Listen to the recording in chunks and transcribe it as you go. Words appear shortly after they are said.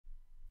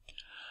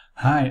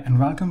Hi and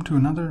welcome to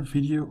another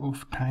video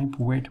of Type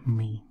with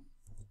me.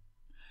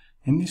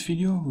 In this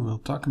video we will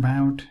talk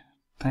about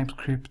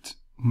Typescript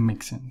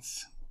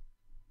mixins.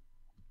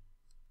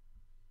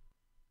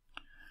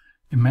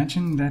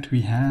 Imagine that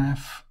we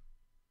have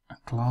a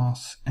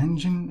class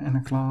engine and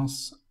a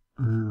class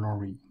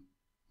lorry.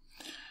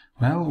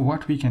 Well,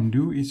 what we can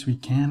do is we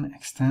can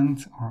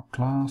extend our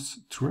class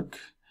truck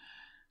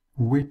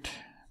with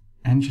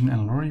engine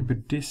and lorry,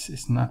 but this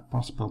is not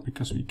possible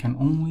because we can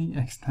only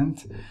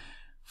extend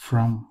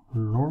from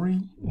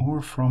lorry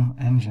or from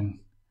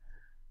engine.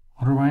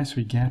 Otherwise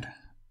we get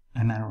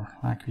an error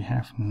like we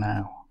have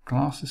now.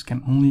 Classes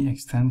can only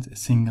extend a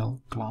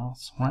single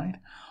class, right?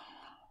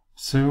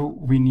 So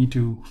we need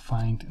to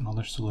find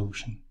another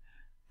solution.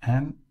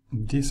 And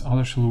this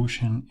other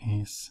solution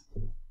is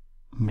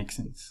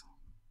mixins.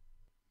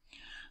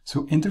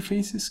 So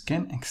interfaces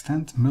can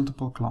extend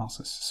multiple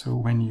classes. So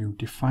when you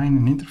define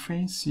an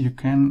interface, you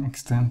can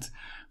extend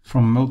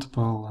from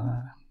multiple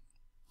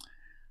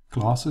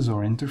classes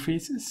or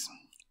interfaces,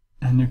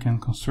 and you can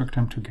construct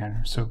them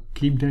together. So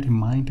keep that in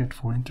mind that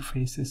for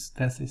interfaces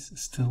that is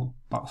still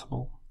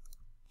possible.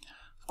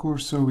 Of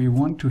course, so we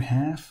want to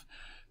have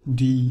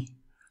the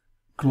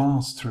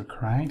class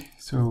truck, right?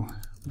 So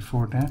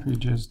before that we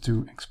just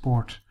do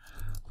export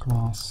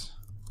class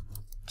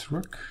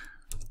truck,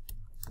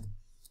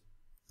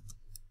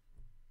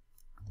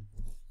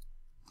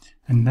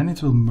 and then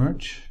it will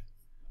merge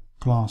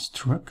class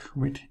truck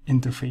with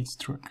interface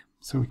truck,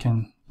 so we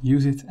can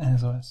use it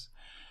as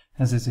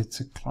it's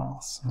a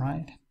class,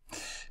 right?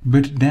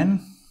 But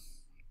then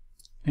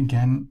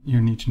again,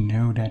 you need to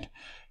know that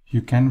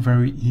you can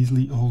very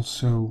easily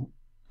also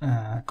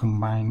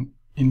combine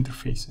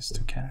interfaces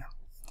together,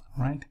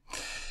 right?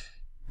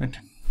 But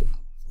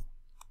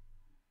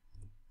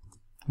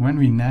when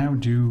we now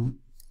do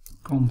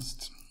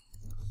const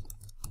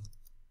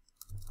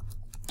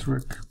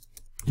truck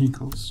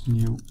equals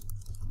new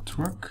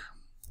truck,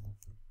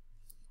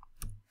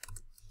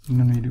 and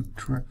then we do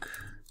truck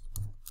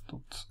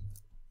dot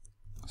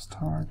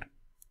start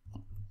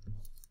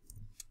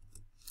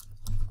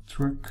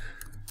truck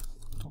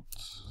dot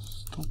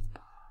stop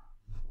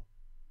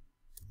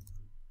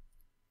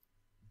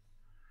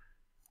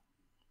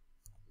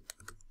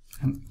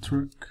and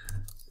truck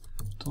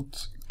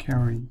dot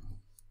carry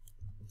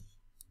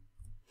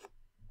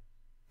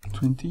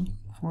 20,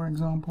 for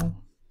example.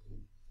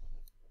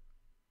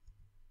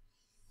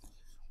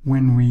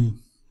 When we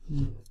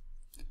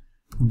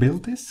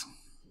build this,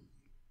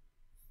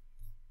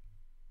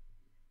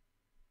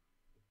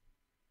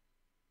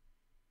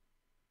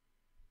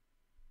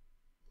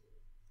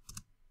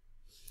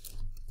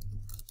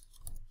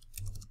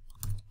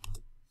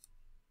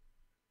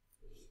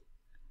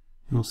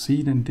 you'll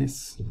see that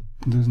this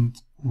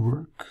doesn't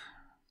work.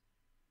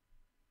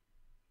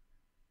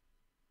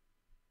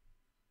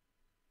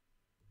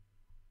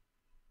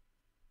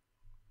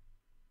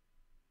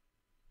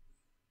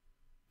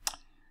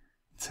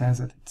 It says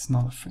that it's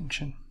not a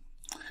function,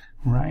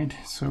 right?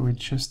 So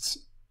it's just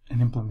an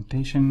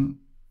implementation.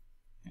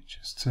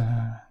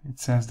 It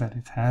says that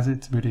it has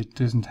it, but it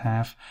doesn't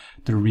have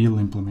the real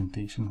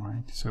implementation,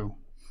 right? So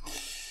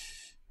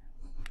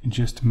it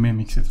just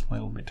mimics it a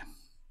little bit.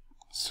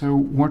 So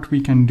what we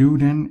can do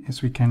then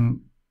is we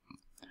can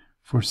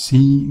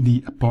foresee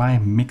the apply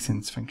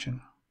mixins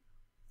function.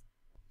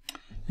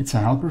 It's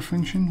a helper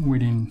function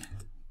within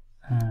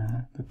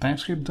the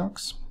Typescript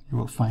docs. You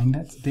will find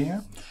that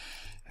there.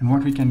 And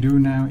what we can do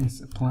now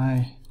is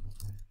apply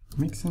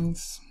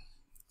mixins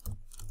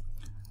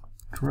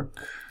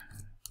truck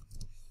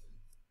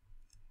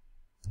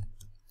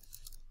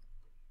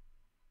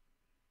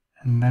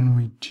and then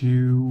we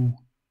do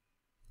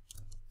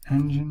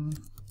engine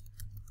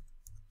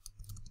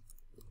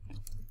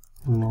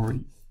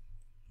lorry.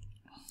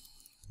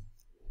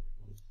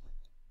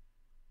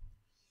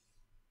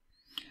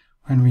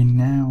 When we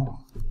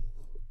now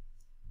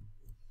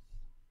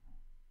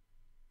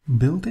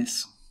build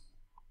this,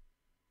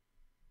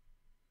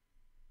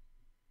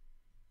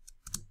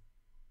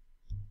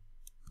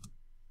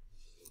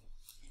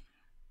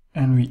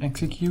 and we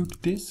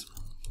execute this,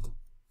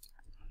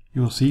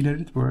 you will see that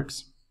it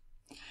works.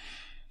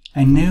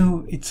 I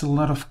know it's a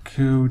lot of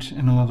code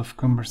and a lot of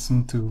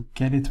cumbersome to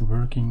get it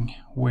working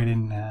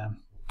within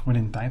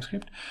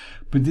Typescript,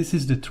 but this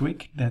is the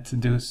trick that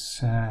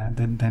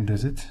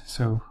does it.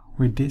 So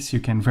with this you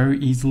can very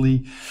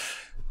easily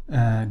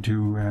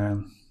do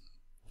an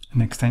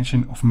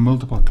extension of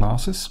multiple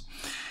classes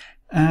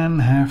and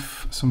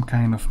have some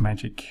kind of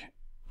magic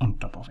on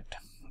top of it.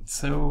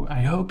 So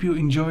I hope you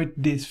enjoyed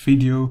this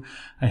video.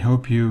 I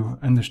hope you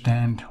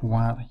understand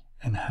why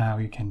and how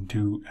you can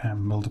do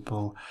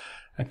multiple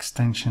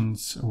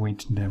extensions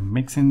with the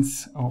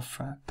mixins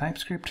of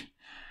Typescript,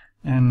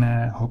 and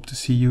hope to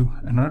see you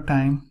another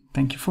time.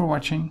 Thank you for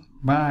watching.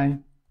 Bye.